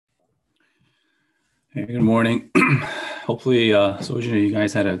Hey, good morning. Hopefully, you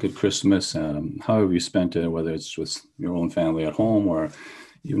guys had a good Christmas. However you spent it, whether it's with your own family at home or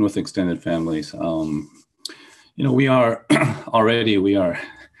even with extended families. We are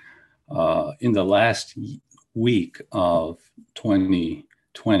in the last week of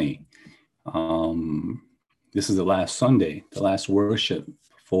 2020. Um, this is the last Sunday, the last worship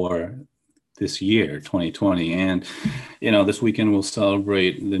for this year, 2020. And, this weekend we'll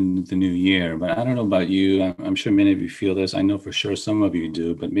celebrate the new year. But I don't know about you. I'm sure many of you feel this. I know for sure some of you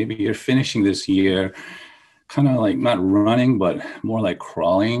do, but maybe you're finishing this year kind of like not running, but more like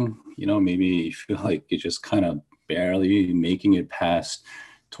crawling. Maybe you feel like you're just kind of barely making it past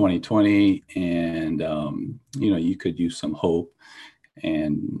 2020. And, you could use some hope,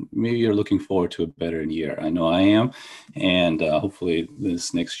 and maybe you're looking forward to a better year. I know I am, and hopefully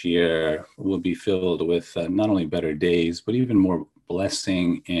this next year will be filled with not only better days, but even more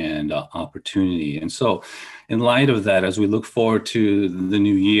blessing and opportunity. And so, in light of that, as we look forward to the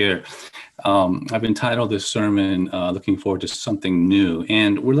new year, I've entitled this sermon, Looking Forward to Something New.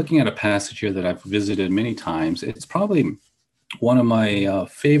 And we're looking at a passage here that I've visited many times. It's probably one of my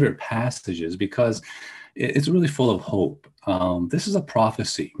favorite passages because it's really full of hope. This is a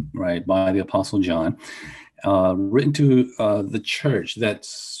prophecy, right, by the Apostle John, written to the church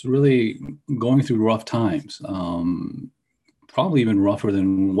that's really going through rough times, probably even rougher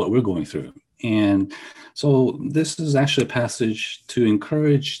than what we're going through. And so this is actually a passage to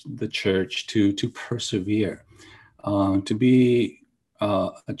encourage the church to persevere, to be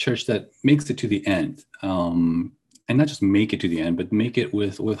a church that makes it to the end. And not just make it to the end, but make it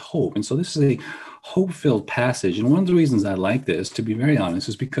with hope. And so this is a hope-filled passage. And one of the reasons I like this, to be very honest,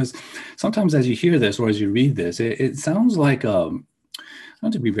 is because sometimes as you hear this or as you read this, it sounds like,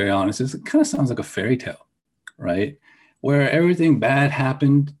 not to be very honest, it kind of sounds like a fairy tale, right? Where everything bad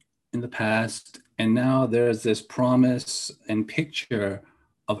happened in the past, and now there's this promise and picture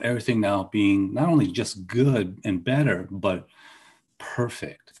of everything now being not only just good and better, but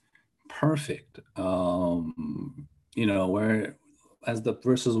perfect. Where as the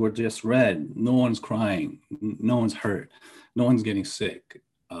verses were just read, no one's crying, no one's hurt, no one's getting sick,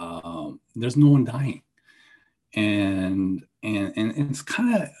 there's no one dying, and it's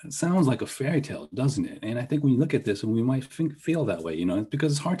kind of sounds like a fairy tale, doesn't it? And I think when you look at this, and we might feel that way,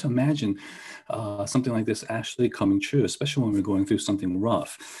 because it's hard to imagine something like this actually coming true, especially when we're going through something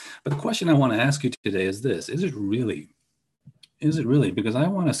rough. But the question I want to ask you today is this: Is it really? Is it really? Because I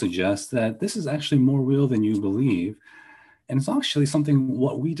want to suggest that this is actually more real than you believe. And it's actually something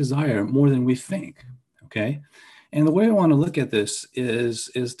what we desire more than we think. Okay. And the way I want to look at this is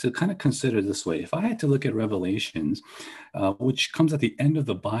to kind of consider this way. If I had to look at Revelations, which comes at the end of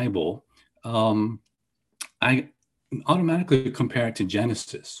the Bible, I automatically compare it to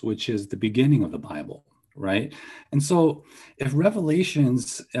Genesis, which is the beginning of the Bible, right? And so if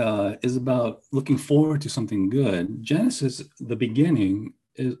Revelations is about looking forward to something good, Genesis, the beginning,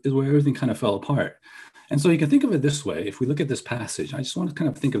 is where everything kind of fell apart. And so you can think of it this way. If we look at this passage, I just want to kind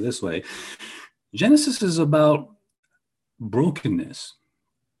of think of this way. Genesis is about brokenness,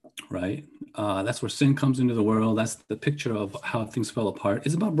 right? That's where sin comes into the world. That's the picture of how things fell apart.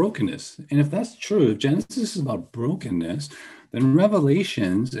 It's about brokenness. And if that's true, if Genesis is about brokenness, then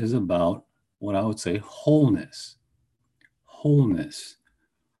Revelations is about what I would say wholeness. Wholeness.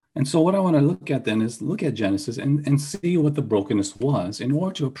 And so what I want to look at then is look at Genesis and see what the brokenness was in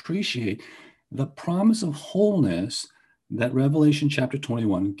order to appreciate the promise of wholeness that Revelation chapter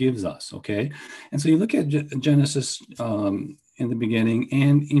 21 gives us, okay? And so you look at Genesis in the beginning,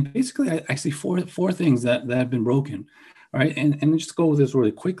 and basically I see four things that have been broken, all right? And just go with this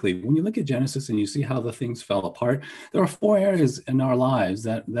really quickly. When you look at Genesis and you see how the things fell apart, there are four areas in our lives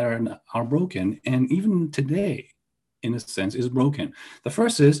that are broken, and even today, in a sense, is broken. The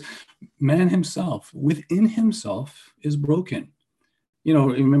first is man himself, within himself, is broken.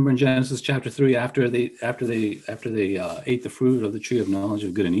 Remember in Genesis chapter 3, after they ate the fruit of the tree of knowledge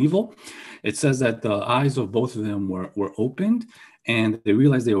of good and evil, it says that the eyes of both of them were opened, and they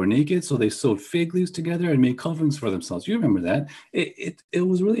realized they were naked, so they sewed fig leaves together and made coverings for themselves. You remember that? It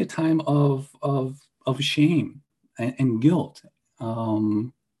was really a time of shame and guilt,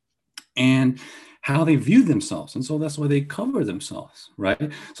 and how they viewed themselves. And so that's why they cover themselves,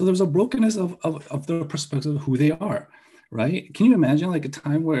 right? So there's a brokenness of their perspective of who they are, right? Can you imagine like a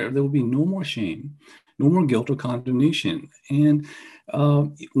time where there will be no more shame, no more guilt or condemnation? And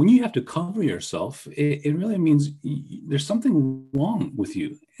when you have to cover yourself, it really means there's something wrong with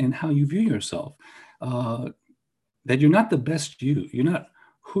you and how you view yourself, that you're not the best you, you're not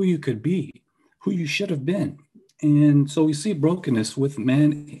who you could be, who you should have been. And so we see brokenness with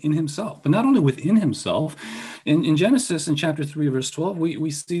man in himself, but not only within himself. In Genesis, in chapter 3, verse 12,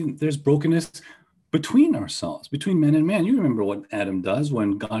 we see there's brokenness between ourselves, between man and man. You remember what Adam does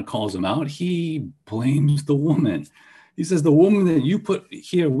when God calls him out? He blames the woman. He says, the woman that you put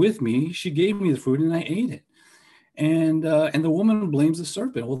here with me, she gave me the fruit and I ate it. And the woman blames the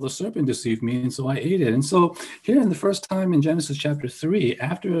serpent. Well, the serpent deceived me, and so I ate it. And so here, in the first time in Genesis chapter 3,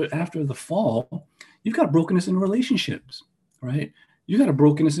 after the fall, you've got brokenness in relationships, right? You got a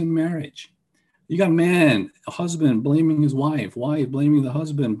brokenness in marriage. You got man, a husband blaming his wife blaming the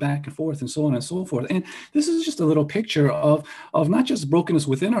husband, back and forth, and so on and so forth. And this is just a little picture of not just brokenness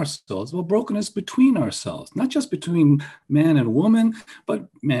within ourselves, but brokenness between ourselves, not just between man and woman, but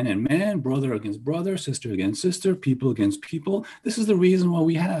man and man, brother against brother, sister against sister, people against people. This is the reason why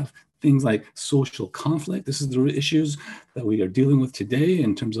we have things like social conflict. This is the issues that we are dealing with today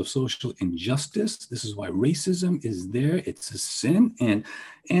in terms of social injustice. This is why racism is there. It's a sin, and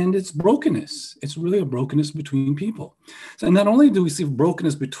it's brokenness. It's really a brokenness between people. So not only do we see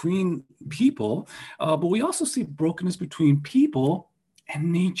brokenness between people, but we also see brokenness between people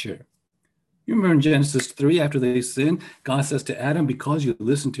and nature. You remember in Genesis 3, after they sinned, God says to Adam, because you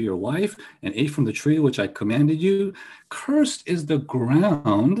listened to your wife and ate from the tree which I commanded you, cursed is the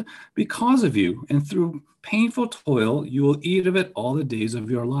ground because of you. And through painful toil, you will eat of it all the days of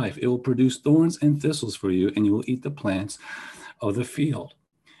your life. It will produce thorns and thistles for you, and you will eat the plants of the field.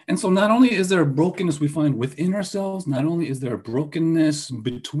 And so not only is there a brokenness we find within ourselves, not only is there a brokenness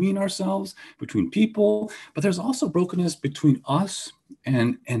between ourselves, between people, but there's also brokenness between us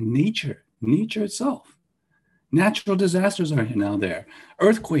and nature itself. Natural disasters are now there.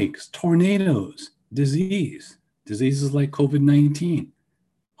 Earthquakes, tornadoes, diseases like COVID-19,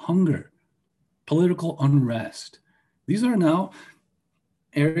 hunger, political unrest. These are now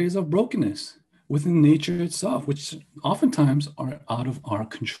areas of brokenness within nature itself, which oftentimes are out of our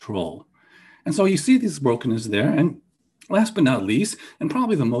control. And so you see this brokenness there. And last but not least, and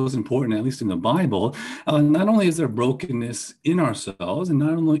probably the most important, at least in the Bible, not only is there brokenness in ourselves, and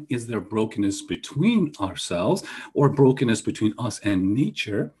not only is there brokenness between ourselves or brokenness between us and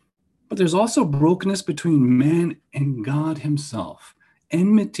nature, but there's also brokenness between man and God himself,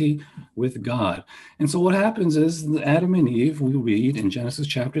 enmity with God. And so what happens is Adam and Eve, we read in Genesis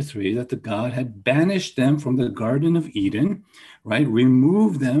chapter 3 that the God had banished them from the Garden of Eden, right?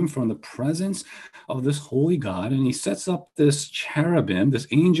 Removed them from the presence of this holy God. And he sets up this cherubim, this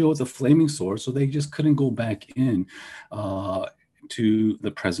angel with a flaming sword, so they just couldn't go back in to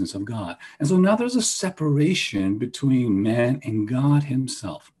the presence of God. And so now there's a separation between man and God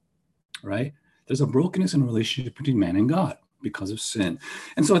himself, right? There's a brokenness in relationship between man and God because of sin.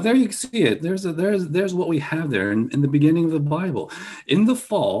 And so there you see it. There's what we have there in the beginning of the Bible. In the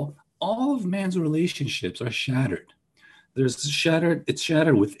fall, all of man's relationships are shattered. It's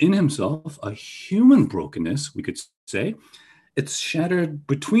shattered within himself, a human brokenness, we could say. It's shattered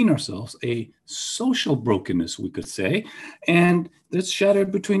between ourselves, a social brokenness, we could say. And it's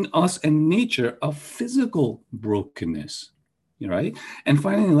shattered between us and nature, a physical brokenness, right? And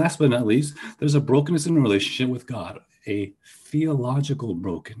finally, last but not least, there's a brokenness in a relationship with God, a theological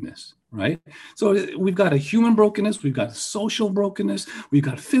brokenness, right? So we've got a human brokenness, we've got social brokenness, we've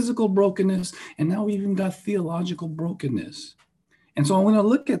got physical brokenness, and now we even got theological brokenness. And so I want to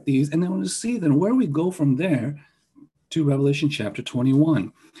look at these and I want to see then where we go from there to Revelation chapter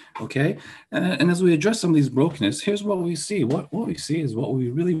 21, okay? And as we address some of these brokenness, here's what we see. What we see is what we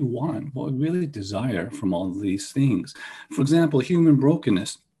really want, what we really desire from all of these things. For example, human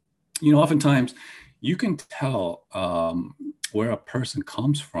brokenness. You know, oftentimes you can tell where a person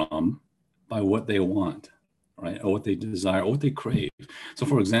comes from by what they want, right? Or what they desire, or what they crave. So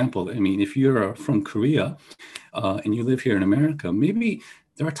for example, I mean, if you're from Korea and you live here in America, maybe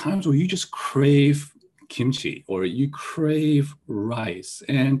there are times where you just crave kimchi or you crave rice.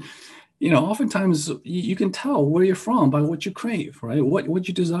 And, you know, oftentimes you can tell where you're from by what you crave, right? What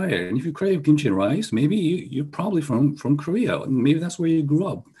you desire. And if you crave kimchi and rice, maybe you're probably from Korea. Maybe that's where you grew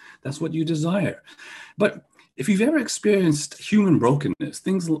up. That's what you desire. But if you've ever experienced human brokenness,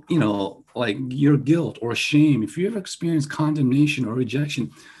 things, you know, like your guilt or shame, if you ever experienced condemnation or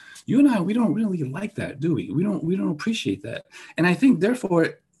rejection, you and I, we don't really like that, do we? We don't appreciate that. And I think,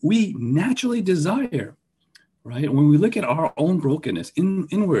 therefore, we naturally desire, right? When we look at our own brokenness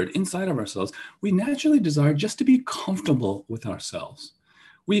inward, inside of ourselves, we naturally desire just to be comfortable with ourselves.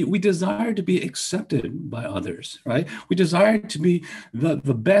 We desire to be accepted by others, right? We desire to be the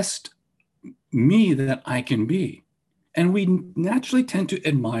best me that I can be. And we naturally tend to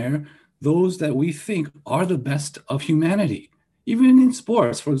admire those that we think are the best of humanity. Even in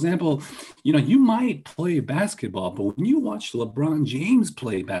sports, for example, you might play basketball, but when you watch LeBron James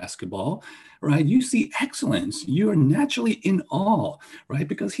play basketball, right, you see excellence. You are naturally in awe, right?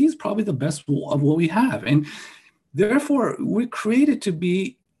 Because he's probably the best of what we have. And therefore, we're created to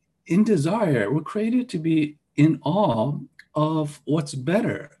be in desire. We're created to be in awe of what's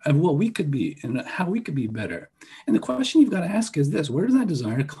better, of what we could be and how we could be better. And the question you've got to ask is this: where does that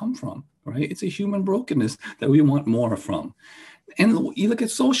desire come from? Right? It's a human brokenness that we want more from. And you look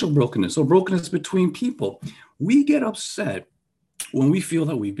at social brokenness or brokenness between people. We get upset when we feel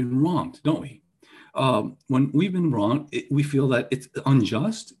that we've been wronged, don't we? When we've been wronged, we feel that it's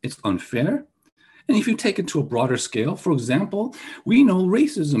unjust, it's unfair. And if you take it to a broader scale, for example, we know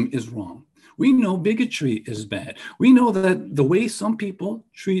racism is wrong. We know bigotry is bad. We know that the way some people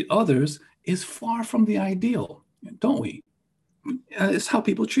treat others is far from the ideal, don't we? It's how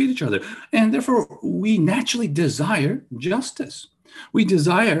people treat each other. And therefore, we naturally desire justice. We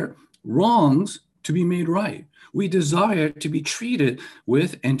desire wrongs to be made right. We desire to be treated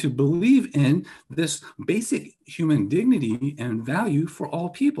with and to believe in this basic human dignity and value for all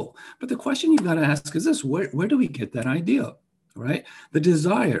people. But the question you've got to ask is this: where do we get that idea, right? The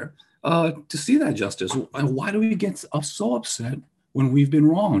desire to see that justice. Why do we get so upset when we've been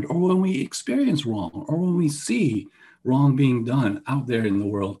wronged, or when we experience wrong, or when we see wrong being done out there in the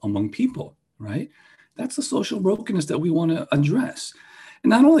world among people, right? That's the social brokenness that we want to address.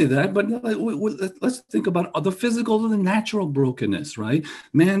 And not only that, but let's think about the physical and the natural brokenness, right?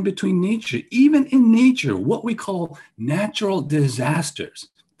 Man between nature, even in nature, what we call natural disasters,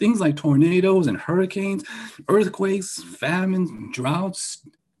 things like tornadoes and hurricanes, earthquakes, famines, droughts,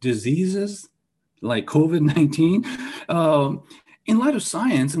 diseases like COVID-19. In light of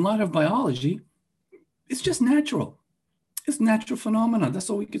science, in light of biology, it's just natural. It's natural phenomena. That's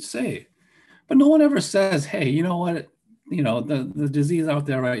all we could say. But no one ever says, hey, you know what? The disease out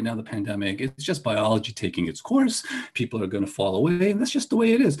there right now, the pandemic, it's just biology taking its course. People are going to fall away. And that's just the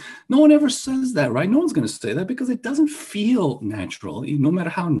way it is. No one ever says that, right? No one's going to say that because it doesn't feel natural, no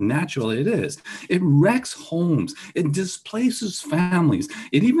matter how natural it is. It wrecks homes. It displaces families.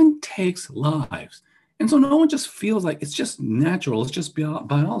 It even takes lives. And so no one just feels like it's just natural. It's just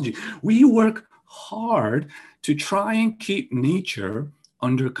biology. We work hard to try and keep nature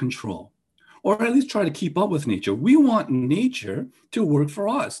under control, or at least try to keep up with nature. We want nature to work for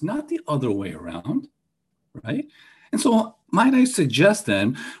us, not the other way around, right? And so might I suggest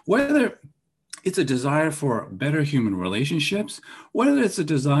then, whether it's a desire for better human relationships, whether it's a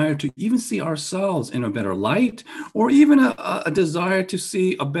desire to even see ourselves in a better light, or even a desire to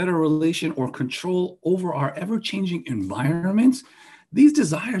see a better relation or control over our ever-changing environments, these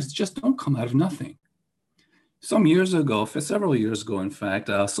desires just don't come out of nothing. Some years ago, for several years ago, in fact,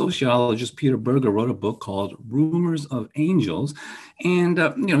 sociologist Peter Berger wrote a book called Rumors of Angels. And,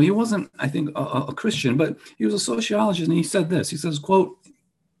 he wasn't, I think, a Christian, but he was a sociologist. And he said this, he says, quote,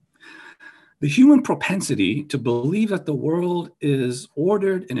 "The human propensity to believe that the world is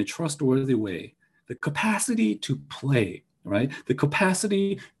ordered in a trustworthy way, the capacity to play, right? The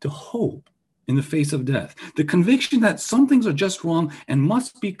capacity to hope in the face of death, the conviction that some things are just wrong and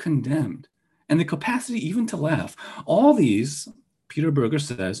must be condemned, and the capacity even to laugh. All these," Peter Berger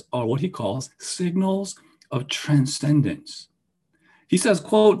says, "are what he calls signals of transcendence." He says,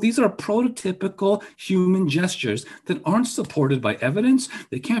 quote, "These are prototypical human gestures that aren't supported by evidence.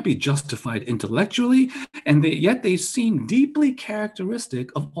 They can't be justified intellectually, and yet they seem deeply characteristic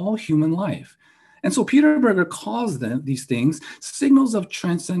of all human life." And so Peter Berger calls these things signals of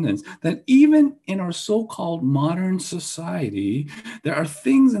transcendence, that even in our so-called modern society, there are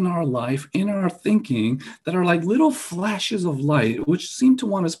things in our life, in our thinking, that are like little flashes of light, which seem to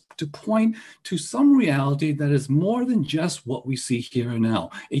want us to point to some reality that is more than just what we see here and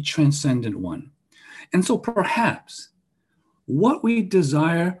now, a transcendent one. And so perhaps what we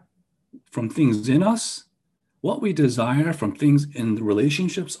desire from things in us, what we desire from things in the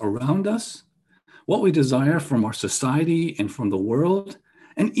relationships around us, what we desire from our society and from the world,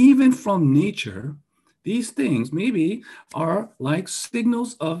 and even from nature, these things maybe are like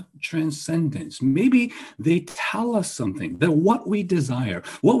signals of transcendence. Maybe they tell us something, that what we desire,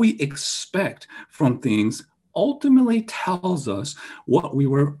 what we expect from things ultimately tells us what we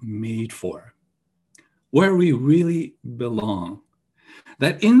were made for, where we really belong.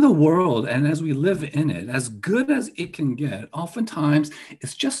 That in the world and as we live in it, as good as it can get, oftentimes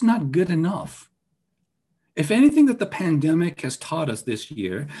it's just not good enough. If anything that the pandemic has taught us this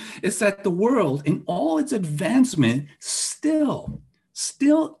year is that the world, in all its advancement, still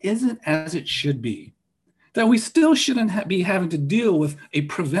isn't as it should be. that we still shouldn't be having to deal with a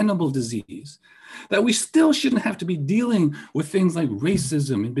preventable disease, that we still shouldn't have to be dealing with things like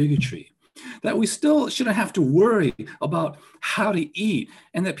racism and bigotry, that we still shouldn't have to worry about how to eat,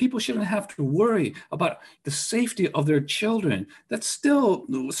 and that people shouldn't have to worry about the safety of their children, that still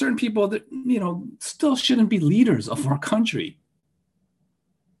certain people that, still shouldn't be leaders of our country.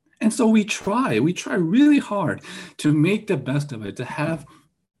 And so we try really hard to make the best of it, to have,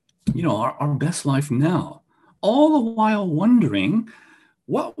 our best life now, all the while wondering,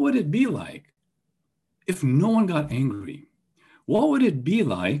 what would it be like if no one got angry? What would it be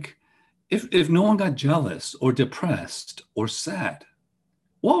like if no one got jealous or depressed or sad?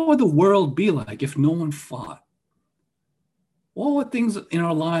 What would the world be like if no one fought? What would things in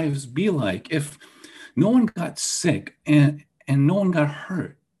our lives be like if no one got sick and no one got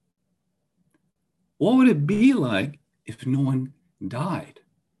hurt? What would it be like if no one died?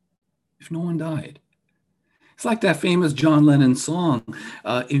 If no one died? It's like that famous John Lennon song,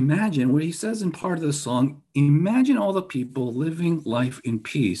 Imagine, where he says in part of the song, imagine all the people living life in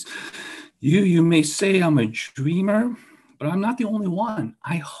peace. You may say I'm a dreamer, but I'm not the only one.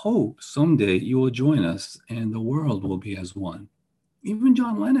 I hope someday you will join us and the world will be as one. Even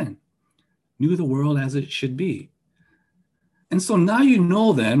John Lennon knew the world as it should be. And so now you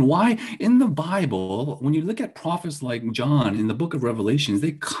know then why in the Bible, when you look at prophets like John in the book of Revelations,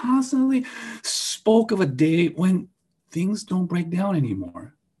 they constantly spoke of a day when things don't break down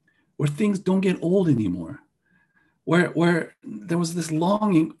anymore, where things don't get old anymore, where there was this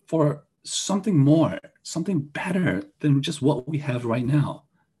longing for something more, something better than just what we have right now.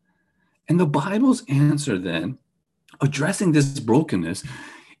 And the Bible's answer then, addressing this brokenness,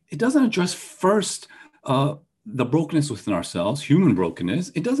 it doesn't address first the brokenness within ourselves, human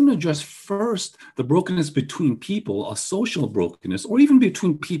brokenness. It doesn't address first the brokenness between people, a social brokenness, or even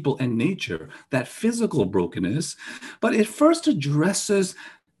between people and nature, that physical brokenness, but it first addresses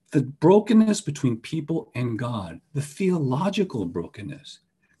the brokenness between people and God, the theological brokenness,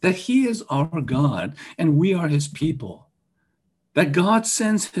 that He is our God and we are His people. That God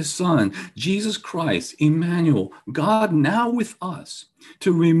sends His Son, Jesus Christ, Emmanuel, God now with us,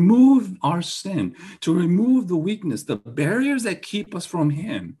 to remove our sin, to remove the weakness, the barriers that keep us from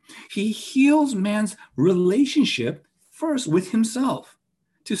Him. He heals man's relationship first with Himself,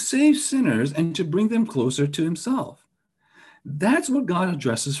 to save sinners and to bring them closer to Himself. That's what God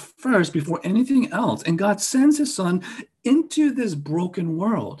addresses first before anything else. And God sends His Son into this broken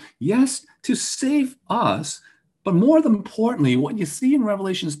world, yes, to save us. But more importantly, what you see in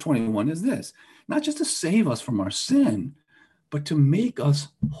Revelations 21 is this: not just to save us from our sin, but to make us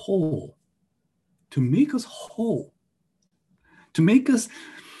whole, to make us whole, to make us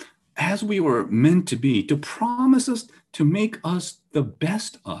as we were meant to be, to promise us to make us the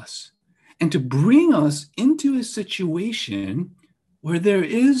best us, and to bring us into a situation where there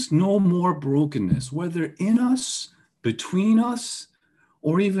is no more brokenness, whether in us, between us,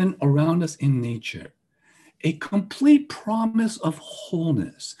 or even around us in nature. A complete promise of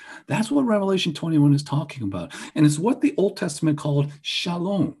wholeness. That's what Revelation 21 is talking about. And it's what the Old Testament called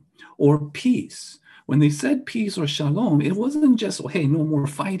shalom, or peace. When they said peace or shalom, it wasn't just, hey, no more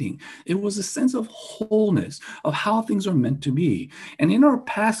fighting. It was a sense of wholeness, of how things are meant to be. And in our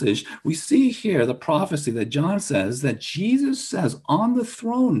passage, we see here the prophecy that John says, that Jesus says on the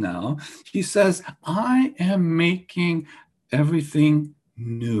throne now, He says, I am making everything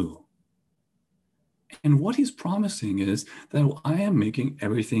new. And what He's promising is that I am making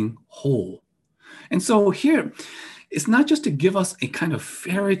everything whole. And so here, it's not just to give us a kind of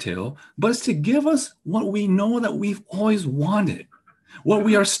fairy tale, but it's to give us what we know that we've always wanted, what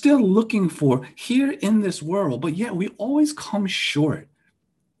we are still looking for here in this world, but yet we always come short.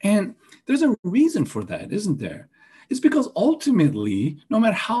 And there's a reason for that, isn't there? It's because ultimately, no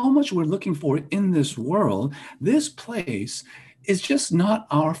matter how much we're looking for in this world, this place is just not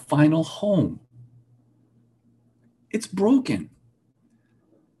our final home. It's broken.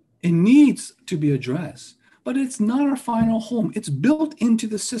 It needs to be addressed, but it's not our final home. It's built into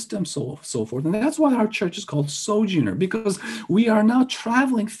the system, so forth. And that's why our church is called Sojourner, because we are now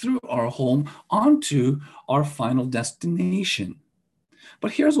traveling through our home onto our final destination.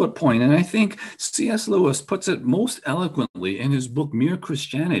 But here's what point, and I think C.S. Lewis puts it most eloquently in his book, Mere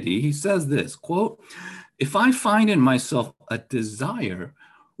Christianity. He says this, quote, "If I find in myself a desire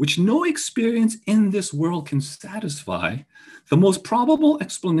which no experience in this world can satisfy, the most probable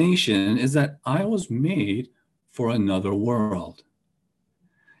explanation is that I was made for another world."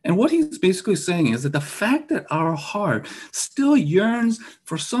 And what he's basically saying is that the fact that our heart still yearns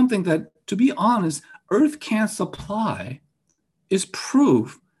for something that, to be honest, earth can't supply is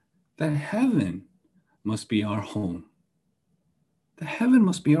proof that heaven, must be our home. The heaven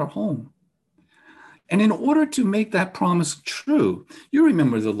must be our home. And in order to make that promise true, you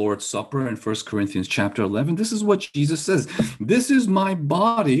remember the Lord's Supper in 1 Corinthians chapter 11. This is what Jesus says. This is my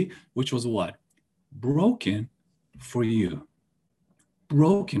body, which was what? Broken for you.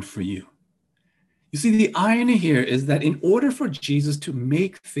 Broken for you. You see, the irony here is that in order for Jesus to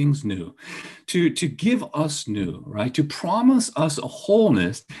make things new, to give us new, right, to promise us a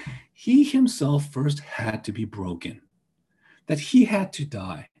wholeness, he himself first had to be broken, that he had to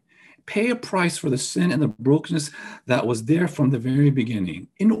die, pay a price for the sin and the brokenness that was there from the very beginning,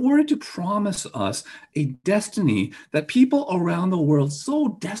 in order to promise us a destiny that people around the world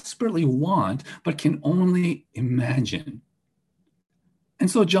so desperately want, but can only imagine. And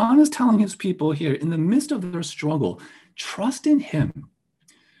so John is telling his people here, in the midst of their struggle, trust in him.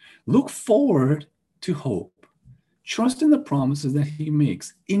 Look forward to hope. Trust in the promises that he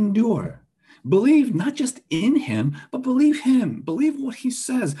makes. Endure. Believe not just in him, but believe him. Believe what he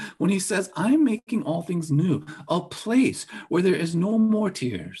says when he says, I'm making all things new. A place where there is no more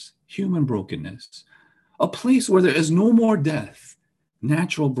tears, human brokenness. A place where there is no more death,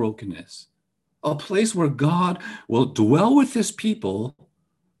 natural brokenness. A place where God will dwell with his people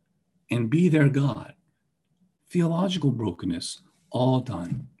and be their God. Theological brokenness, all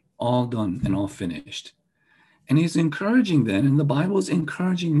done and all finished. And he's encouraging then, and the Bible is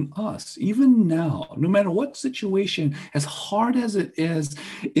encouraging us, even now, no matter what situation, as hard as it is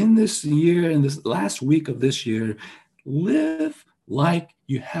in this year, in this last week of this year, live like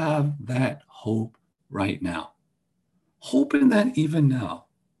you have that hope right now. Hope in that even now.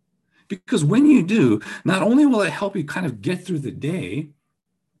 Because when you do, not only will it help you kind of get through the day,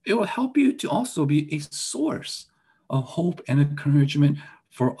 it will help you to also be a source of hope and encouragement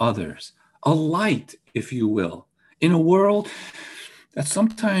for others, a light, if you will, in a world that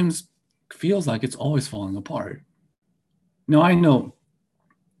sometimes feels like it's always falling apart. Now, I know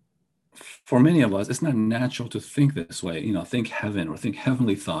for many of us, it's not natural to think this way, think heaven or think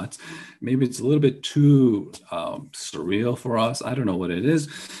heavenly thoughts. Maybe it's a little bit too surreal for us. I don't know what it is.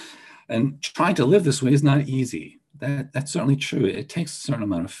 And trying to live this way is not easy. That's certainly true. It takes a certain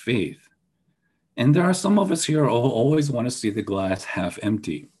amount of faith. And there are some of us here who always want to see the glass half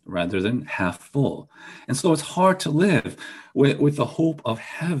empty rather than half full. And so it's hard to live with the hope of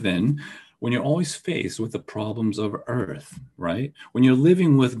heaven when you're always faced with the problems of earth, right? When you're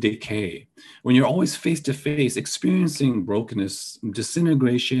living with decay, when you're always face to face experiencing brokenness,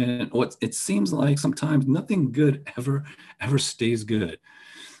 disintegration, what it seems like sometimes nothing good ever stays good.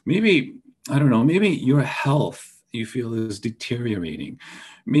 Maybe, I don't know, maybe your health you feel is deteriorating.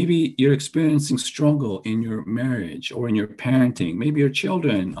 Maybe you're experiencing struggle in your marriage or in your parenting. Maybe your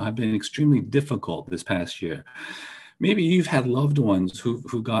children have been extremely difficult this past year. Maybe you've had loved ones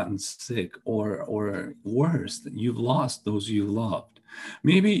who've gotten sick or worse, you've lost those you loved.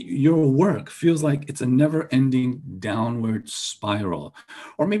 Maybe your work feels like it's a never-ending downward spiral.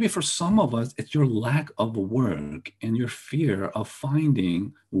 Or maybe for some of us, it's your lack of work and your fear of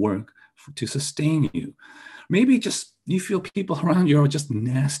finding work to sustain you. Maybe just you feel people around you are just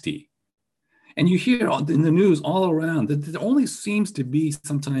nasty. And you hear in the news all around that there only seems to be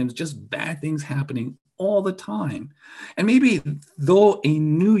sometimes just bad things happening all the time. And maybe though a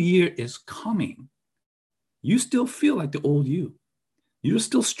new year is coming, you still feel like the old you. You're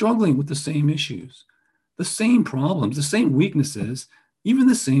still struggling with the same issues, the same problems, the same weaknesses, even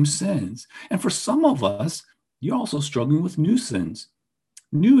the same sins. And for some of us, you're also struggling with new sins,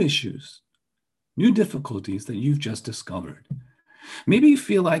 new issues, new difficulties that you've just discovered. Maybe you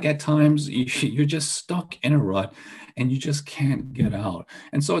feel like at times you're just stuck in a rut and you just can't get out.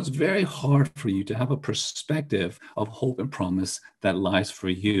 And so it's very hard for you to have a perspective of hope and promise that lies for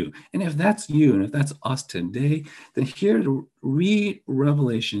you. And if that's you, and if that's us today, then here to read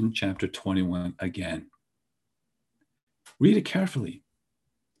Revelation chapter 21 again. Read it carefully.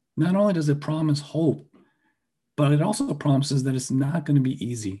 Not only does it promise hope, but it also promises that it's not going to be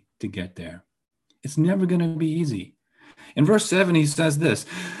easy to get there. It's never going to be easy. In verse 7, he says this,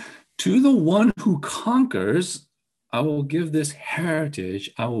 to the one who conquers, I will give this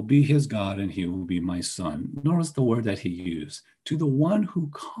heritage. I will be his God and he will be my son. Notice the word that he used. To the one who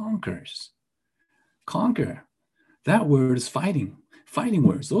conquers. Conquer. That word is fighting. Fighting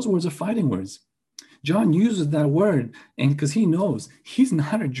words. Those words are fighting words. John uses that word and because he knows he's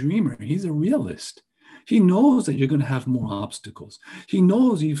not a dreamer. He's a realist. He knows that you're going to have more obstacles. He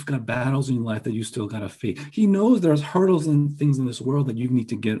knows you've got battles in your life that you still got to face. He knows there's hurdles and things in this world that you need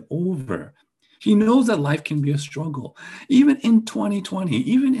to get over. He knows that life can be a struggle. Even in 2020,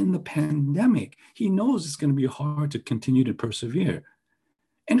 even in the pandemic, he knows it's going to be hard to continue to persevere.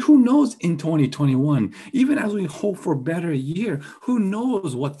 And who knows in 2021, even as we hope for a better year, who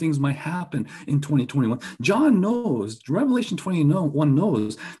knows what things might happen in 2021? John knows, Revelation 21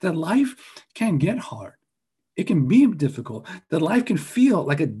 knows that life can get hard. It can be difficult, that life can feel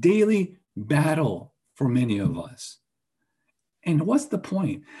like a daily battle for many of us. And what's the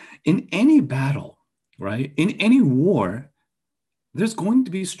point? In any battle, right? In any war, there's going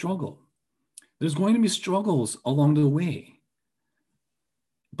to be struggle. There's going to be struggles along the way.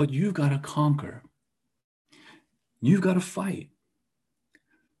 But you've got to conquer. You've got to fight.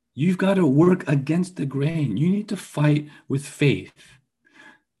 You've got to work against the grain. You need to fight with faith.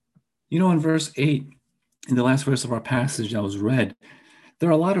 You know, in verse 8, in the last verse of our passage that was read, there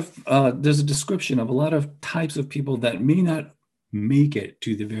are a lot of, there's a description of a lot of types of people that may not make it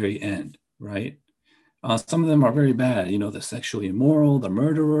to the very end, right? Some of them are very bad, you know, the sexually immoral, the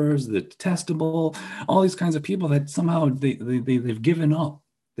murderers, the detestable, all these kinds of people that somehow they've given up.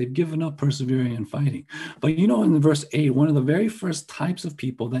 They've given up persevering and fighting. But you know, in verse 8, one of the very first types of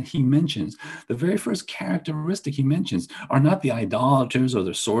people that he mentions, the very first characteristic he mentions are not the idolaters or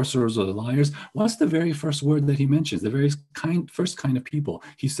the sorcerers or the liars. What's the very first word that he mentions? The very first kind of people.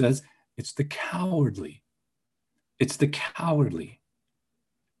 He says, it's the cowardly. It's the cowardly,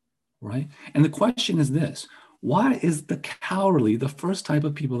 right? And the question is this: why is the cowardly the first type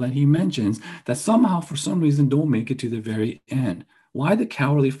of people that he mentions that somehow, for some reason, don't make it to the very end? Why the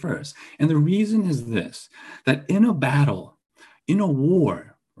cowardly first? And the reason is this, that in a battle, in a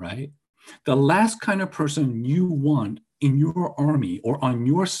war, right, the last kind of person you want in your army or on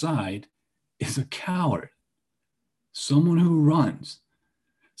your side is a coward, someone who runs,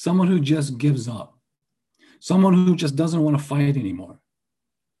 someone who just gives up, someone who just doesn't want to fight anymore.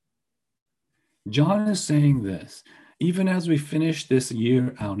 John is saying this, even as we finish this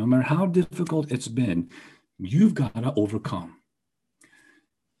year out, no matter how difficult it's been, you've got to overcome.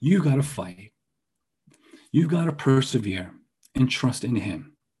 You've got to fight. You've got to persevere and trust in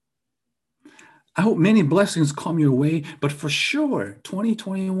him. I hope many blessings come your way, but for sure,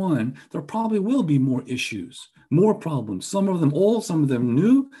 2021, there probably will be more issues, more problems, some of them old, some of them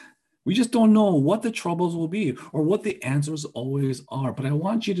new. We just don't know what the troubles will be or what the answers always are. But I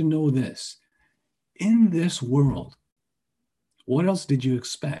want you to know this. In this world, what else did you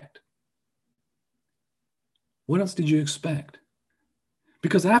expect? What else did you expect?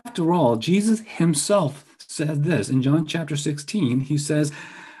 Because after all, Jesus himself said this in John chapter 16. He says,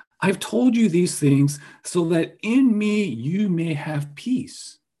 I've told you these things so that in me you may have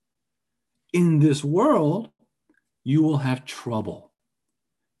peace. In this world, you will have trouble.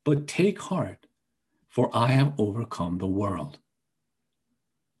 But take heart, for I have overcome the world.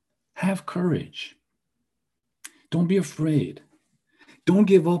 Have courage. Don't be afraid. Don't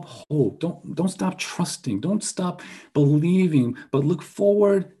give up hope. Don't stop trusting. Don't stop believing, but look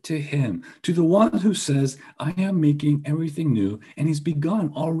forward to him, to the one who says, I am making everything new, and he's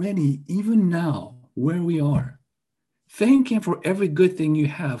begun already, even now, where we are. Thank him for every good thing you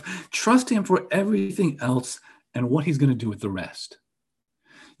have. Trust him for everything else and what he's going to do with the rest.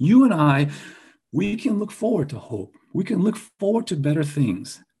 You and I, we can look forward to hope. We can look forward to better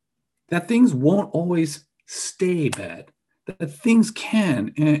things, that things won't always stay bad, that things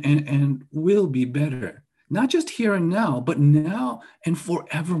can and will be better, not just here and now, but now and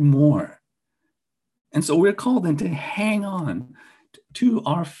forevermore. And so we're called then to hang on to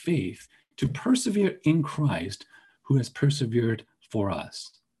our faith, to persevere in Christ, who has persevered for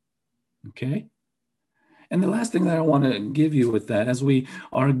us. Okay? And the last thing that I want to give you with that, as we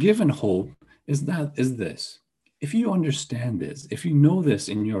are given hope, is this. If you understand this, if you know this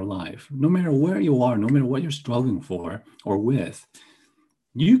in your life, no matter where you are, no matter what you're struggling for or with,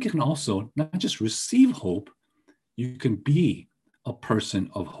 you can also not just receive hope, you can be a person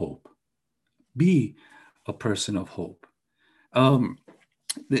of hope. Be a person of hope. Again,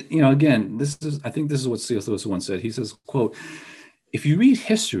 I think this is what C.S. Lewis once said. He says, quote, if you read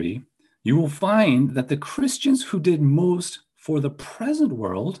history, you will find that the Christians who did most for the present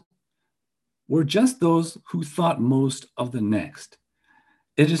world were just those who thought most of the next.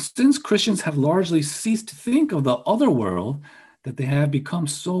 It is since Christians have largely ceased to think of the other world that they have become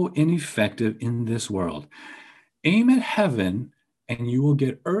so ineffective in this world. Aim at heaven and you will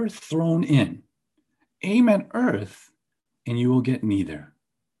get earth thrown in. Aim at earth and you will get neither.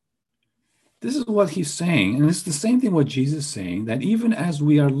 This is what he's saying, and it's the same thing what Jesus is saying, that even as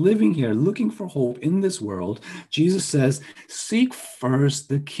we are living here looking for hope in this world, Jesus says, seek first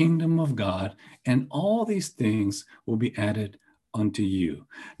the kingdom of God, and all these things will be added unto you.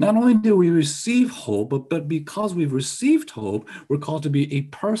 Not only do we receive hope, but because we've received hope, we're called to be a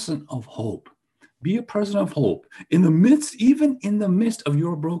person of hope. Be a person of hope even in the midst of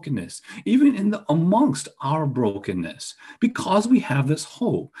your brokenness, even amongst our brokenness, because we have this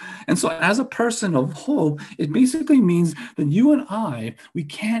hope. And so as a person of hope, it basically means that you and we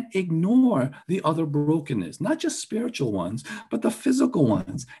can't ignore the other brokenness, not just spiritual ones, but the physical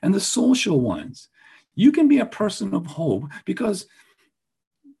ones and the social ones. You can be a person of hope because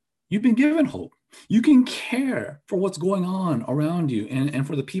you've been given hope. You can care for what's going on around you and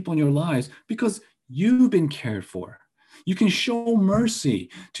for the people in your lives because you've been cared for. You can show mercy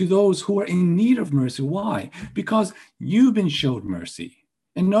to those who are in need of mercy. Why? Because you've been showed mercy.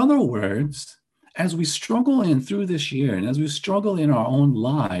 In other words, as we struggle through this year and as we struggle in our own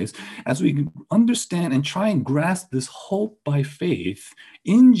lives, as we understand and try and grasp this hope by faith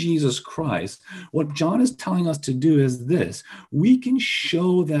in Jesus Christ, what John is telling us to do is this: we can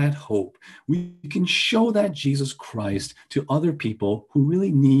show that hope. We can show that Jesus Christ to other people who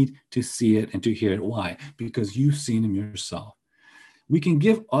really need to see it and to hear it. Why? Because you've seen him yourself. We can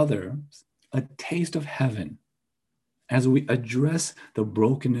give others a taste of heaven as we address the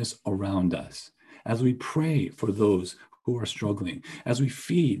brokenness around us, as we pray for those who are struggling, as we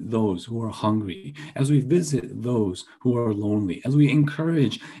feed those who are hungry, as we visit those who are lonely, as we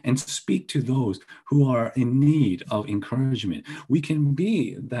encourage and speak to those who are in need of encouragement. We can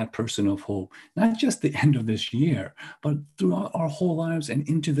be that person of hope, not just the end of this year, but throughout our whole lives and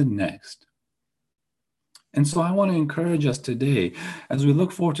into the next. And so I want to encourage us today, as we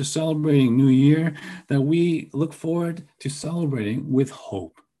look forward to celebrating New Year, that we look forward to celebrating with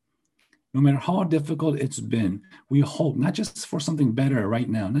hope. No matter how difficult it's been, we hope not just for something better right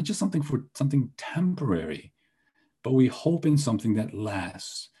now, not just for something temporary, but we hope in something that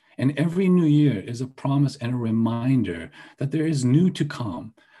lasts. And every new year is a promise and a reminder that there is new to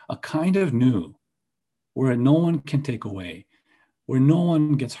come, a kind of new where no one can take away, where no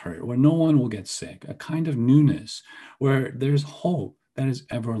one gets hurt, where no one will get sick, a kind of newness where there's hope that is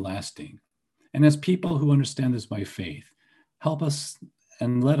everlasting. And as people who understand this by faith, help us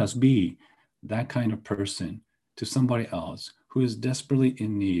and let us be that kind of person to somebody else who is desperately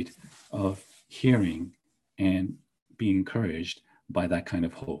in need of hearing and being encouraged by that kind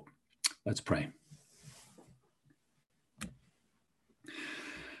of hope. Let's pray.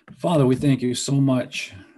 Father, we thank you so much